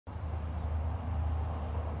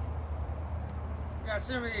Got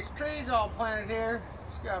some of these trees all planted here.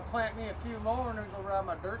 Just gotta plant me a few more and then go ride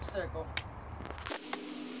my dirt sickle.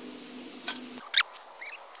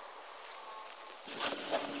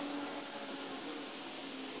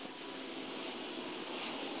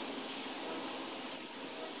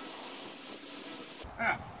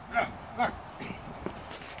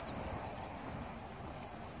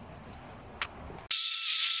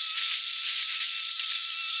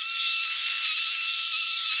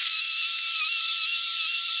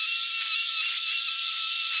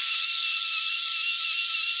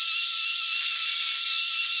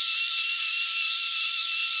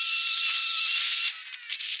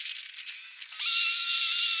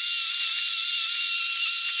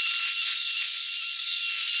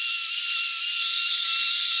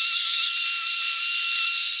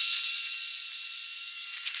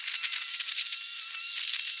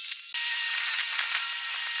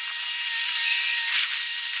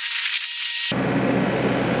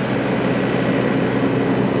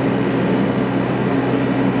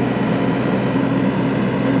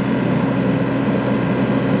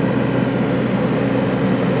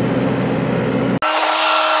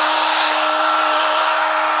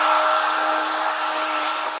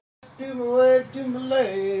 Look. To my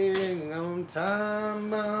leg, on time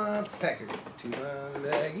my packer to my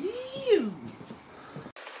leg. Ew.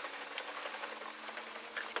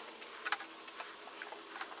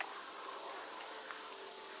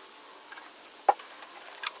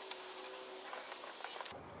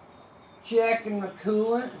 Checking the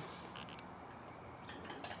coolant.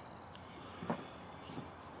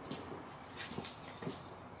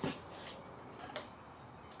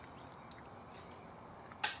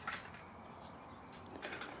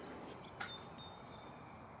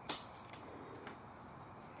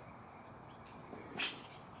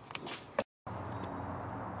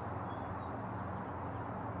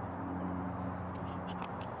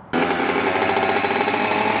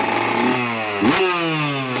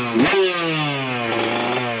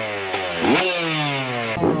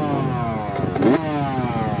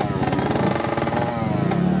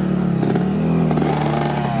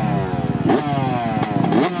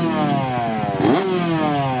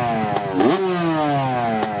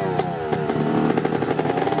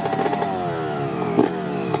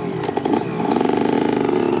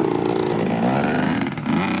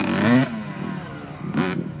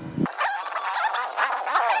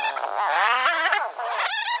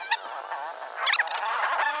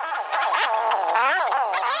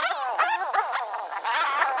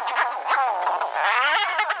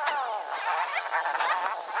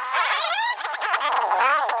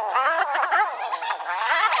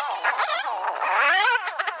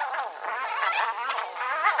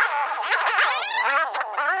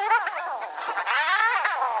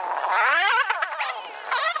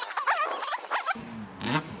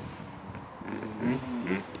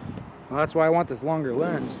 Well, that's why I want this longer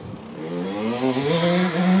lens.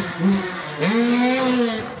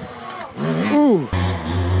 Ooh.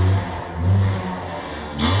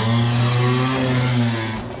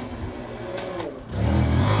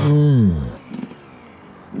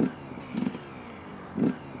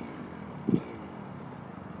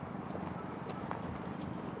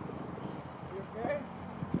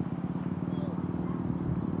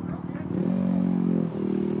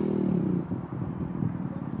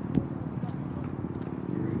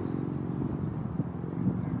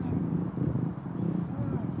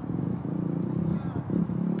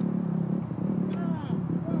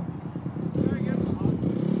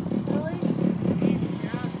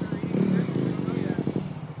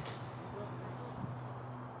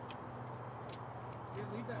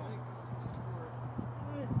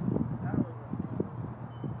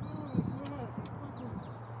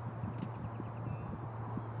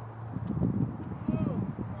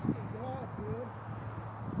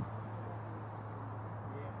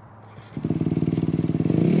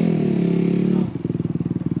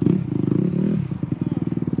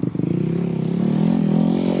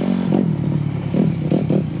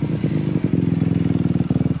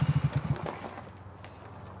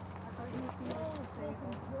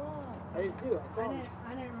 I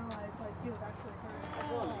didn't realize like he was actually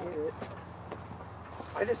hurt.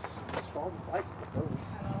 I just stalled the bike to go.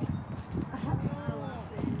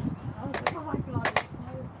 I was like, oh my god.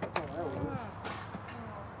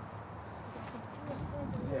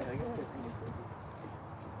 Yeah, I guess it's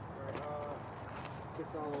Alright,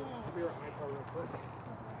 guess I'll be right in my car real quick.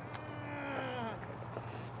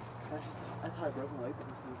 That's how I broke my leg.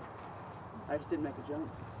 I just didn't make a jump.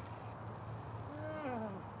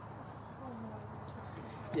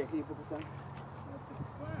 Yeah, can you put this down?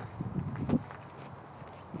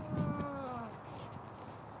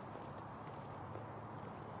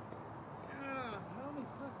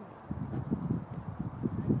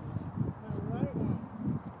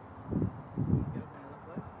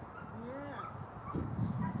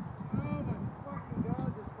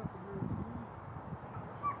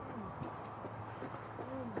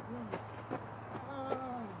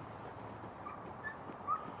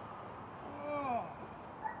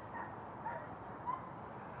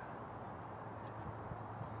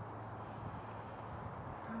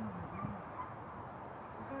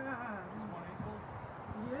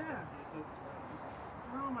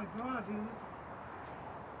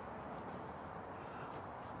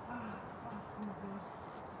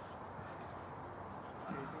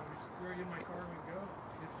 in my car and we go.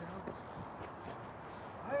 Get down.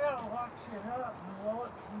 I gotta lock shit up. My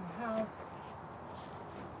wallet's in the house.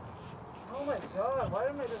 Oh my god, why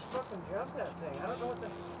didn't I just fucking jump that thing? I don't know what the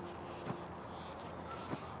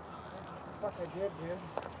fuck I did, dude.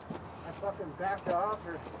 I fucking backed off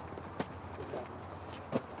or...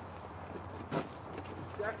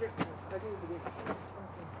 Second, I need to get...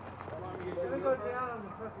 It's gonna go down on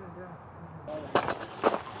the fucking down.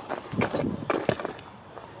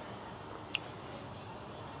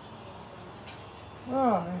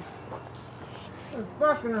 Oh, man. It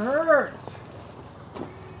fucking hurts.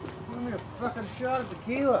 Give me a fucking shot of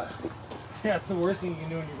tequila. Yeah, it's the worst thing you can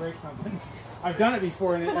do when you break something. I've done it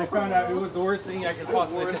before and I found out it was the worst thing I could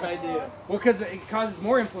possibly do. Worst idea. Well, because it causes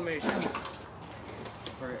more inflammation.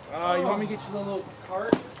 Right. You want me to get you a little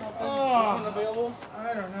cart or something? Oh. Is this one available?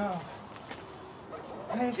 I don't know.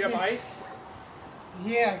 Do you have ice?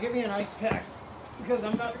 Yeah, give me an ice pack. Because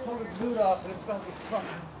I'm not pulling the boot off and it's about to be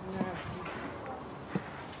fucking nasty.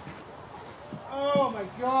 Oh my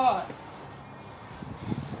god.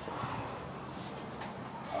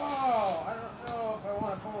 Oh, I don't know if I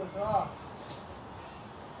want to pull this off.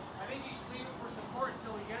 I think you should leave it for support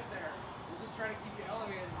until we get there. We're just trying to keep you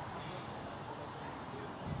elevated.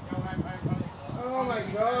 Oh my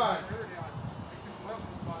god.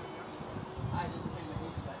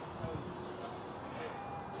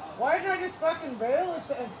 Why didn't I just fucking bail or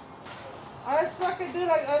something? I just fucking did.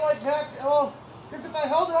 I like backed. Oh, because if I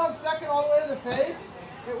held it on second all the way to the face,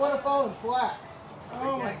 it would have fallen flat.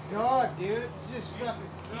 Oh my god, dude. It's just fucking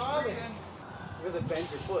throbbing. Because it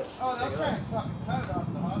bends your foot. Oh, they'll try and fucking cut it off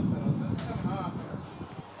at the hospital, so it's coming off.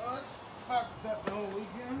 Oh, this fucks up the whole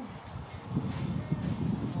weekend.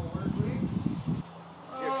 Whole work week.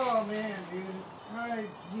 Oh man, dude. I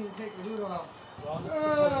need to take the hood off.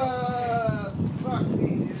 Fuck me,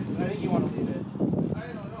 dude. I think you want to leave it. I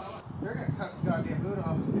don't know. They're gonna cut the goddamn hood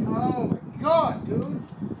off. Oh my god, dude.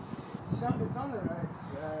 It's on the right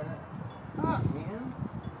side. Fuck, man.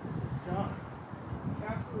 This is dumb.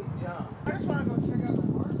 Absolutely dumb. I just want to go check out the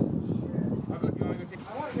horse and shit. You want to go take?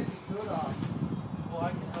 I want to get the hood off. Well, I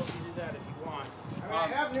can help you do that if you want. I mean, I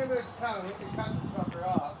have new boots coming. We can cut this fucker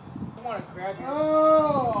off. I want to grab you.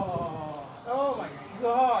 Oh! Oh my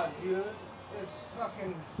god, dude. It's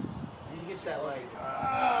fucking... You get that like...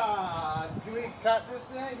 do we cut this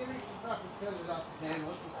thing? Give me some fucking scissors off the table.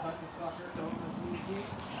 Let's just cut this fucker.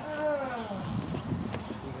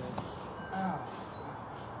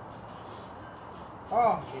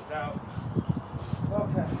 Oh. It's out.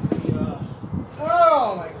 Okay. You,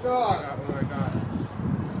 Oh my oh god. my god.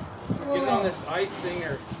 Get it on this ice thing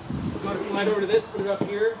or you want to slide over to this, put it up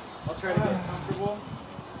here. I'll try to get comfortable.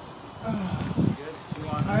 Good. You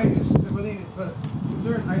want I just we need to put it. Is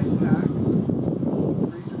there an ice pack?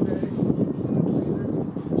 Some freezer bags?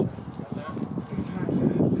 got that?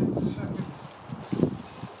 It's fucking.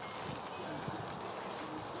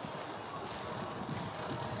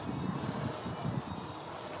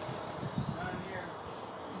 Down here.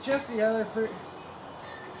 Check the other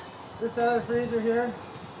this other freezer here.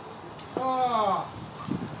 Oh,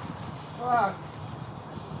 fuck.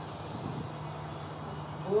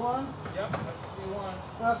 Blue ones? Yep, that's the one.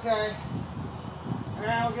 Okay.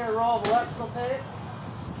 Now we'll get a roll of electrical tape.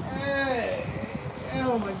 Hey!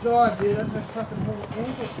 Oh my god, dude, that's my fucking whole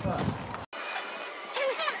ankle stuff.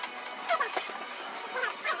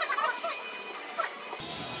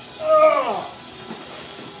 Oh!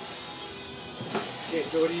 Okay,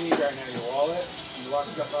 so what do you need right now? Your wallet? You lock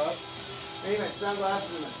stuff up? I need my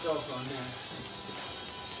sunglasses and my cell phone here.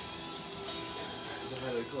 It's a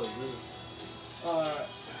really cool move.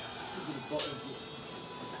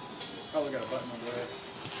 Probably got a button on the way.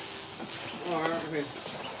 Oh, I don't mean,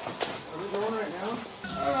 are we going right now?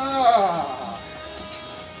 Ah!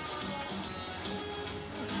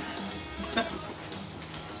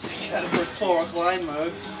 It's kind of full recline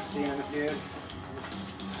mode. Damn it, dude.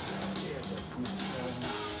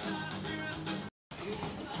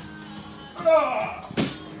 Ah!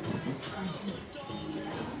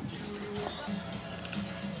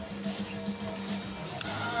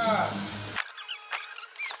 Ah!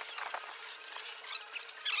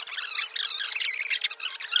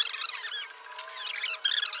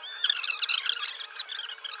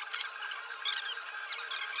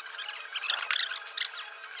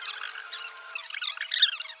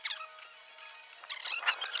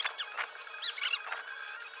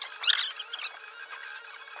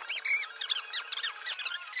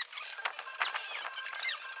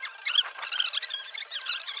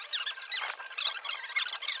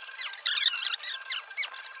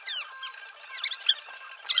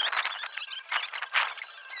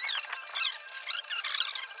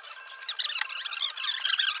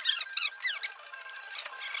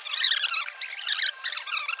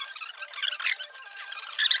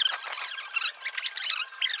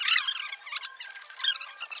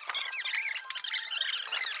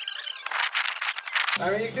 I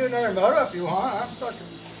mean, you can do another moto if you want. I'm fucking.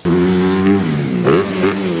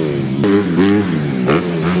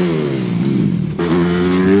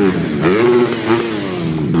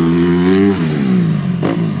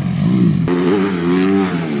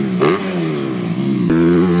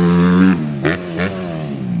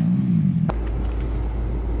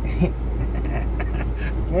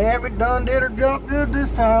 Yeah, we done did our job good this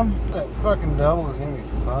time. That fucking double is gonna be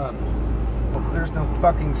fun. If there's no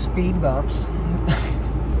fucking speed bumps.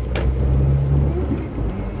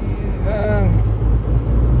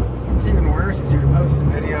 It's even worse as you're posting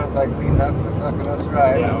videos like leading up to fucking us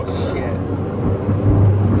riding. Yeah. Shit.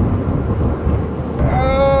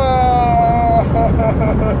 Oh,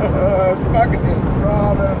 it's fucking just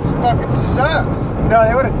throbbing. It fucking sucks. No,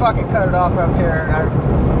 they would have fucking cut it off up here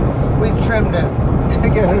and we trimmed it to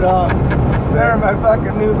get it off. Remember, my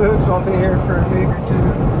fucking new boots won't be here for a week or two.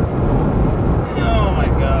 Oh my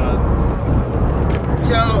god.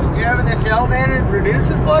 So, you having this elevated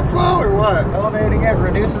reduces blood flow or what? Elevating it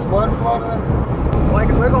reduces blood flow to the... Well, I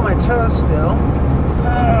can wiggle my toes still.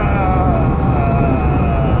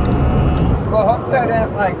 Well, hopefully I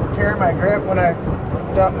didn't, like, tear my grip when I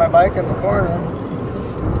dumped my bike in the corner.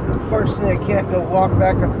 Unfortunately, I can't go walk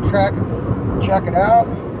back at the track and check it out.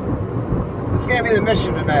 It's gonna be the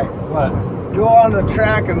mission tonight. What? Go on the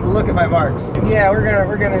track and look at my marks. Yeah, we're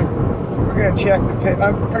gonna check the pit.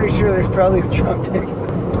 I'm pretty sure there's probably a trunk ticket.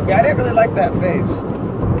 Yeah, I didn't really like that face.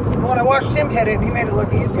 When I watched him hit it, he made it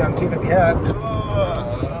look easy on 250.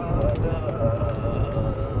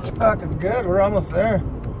 It's fucking good. We're almost there.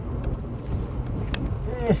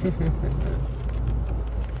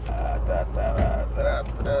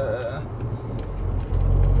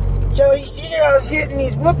 So you see, I was hitting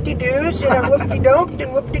these whoop-de-doos, and I whoop-de-donked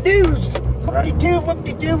and whoop-de-doos. Whoop-de-doo,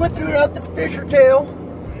 whoop-de-doo, went throughout the Fisher tail.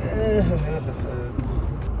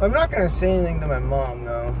 I'm not going to say anything to my mom,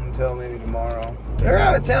 though, until maybe tomorrow. They're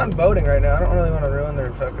out of town boating right now. I don't really want to ruin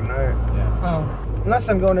their fucking night. Yeah. Oh. Unless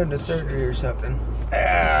I'm going into surgery or something.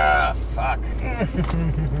 Ah, fuck.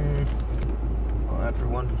 Well, after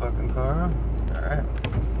one fucking car. Alright.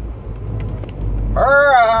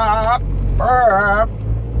 Burp! Burp!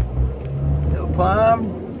 Hill climb.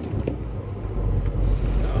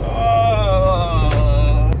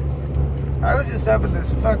 Oh. I was just up at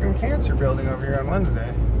this fucking cancer building over here on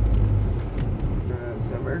Wednesday. It's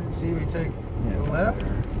an emergency. We take the left.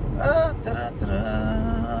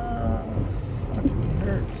 Fucking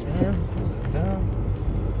hurts, man. Is it dumb?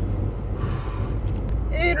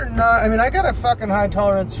 8 or 9. I mean, I got a fucking high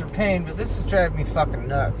tolerance for pain, but this is driving me fucking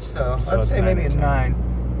nuts. So I'd say maybe a 9.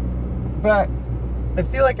 But I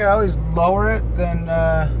feel like I always lower it than,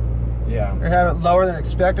 Yeah. or have it lower than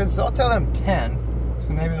expected. So I'll tell them 10. So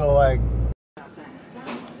maybe they'll like.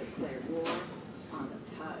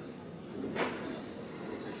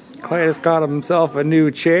 Cletus got himself a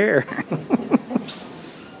new chair.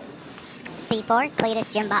 C4, Cletus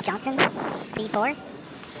Jim Bob Johnson. C4.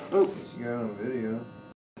 Oh, you got on video.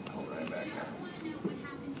 Hold right back.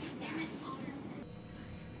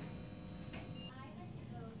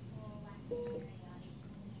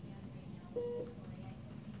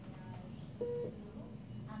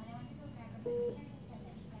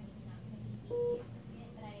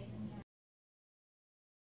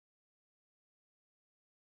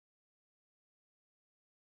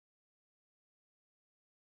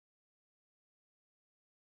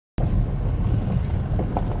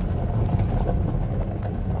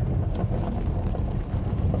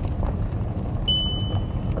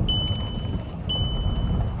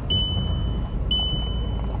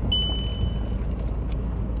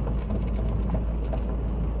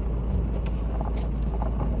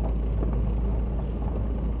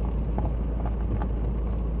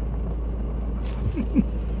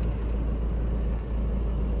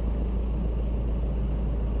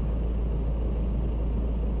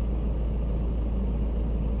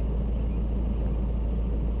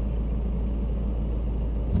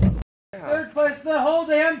 Third place, the whole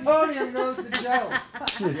damn podium goes to Joe.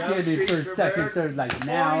 It's gonna be first, second, third, like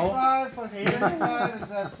now. 45 plus 35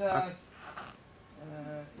 is at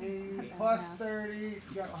 80 plus 30, you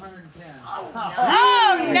got 110.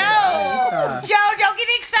 Oh no! Joe, don't get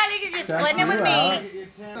excited because you're splitting it with me.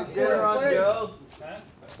 Dinner on Joe.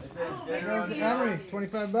 How many?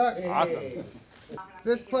 25 bucks. Awesome.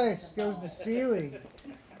 5th place goes to Sealy.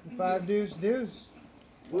 5 deuce.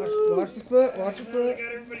 Watch the foot. Watch the foot. Got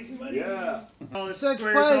everybody's money. Yeah. All the 6th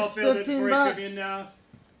squares all place, filled in 15 before he bucks. come in now.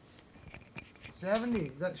 70.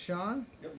 Is that Sean? Yep.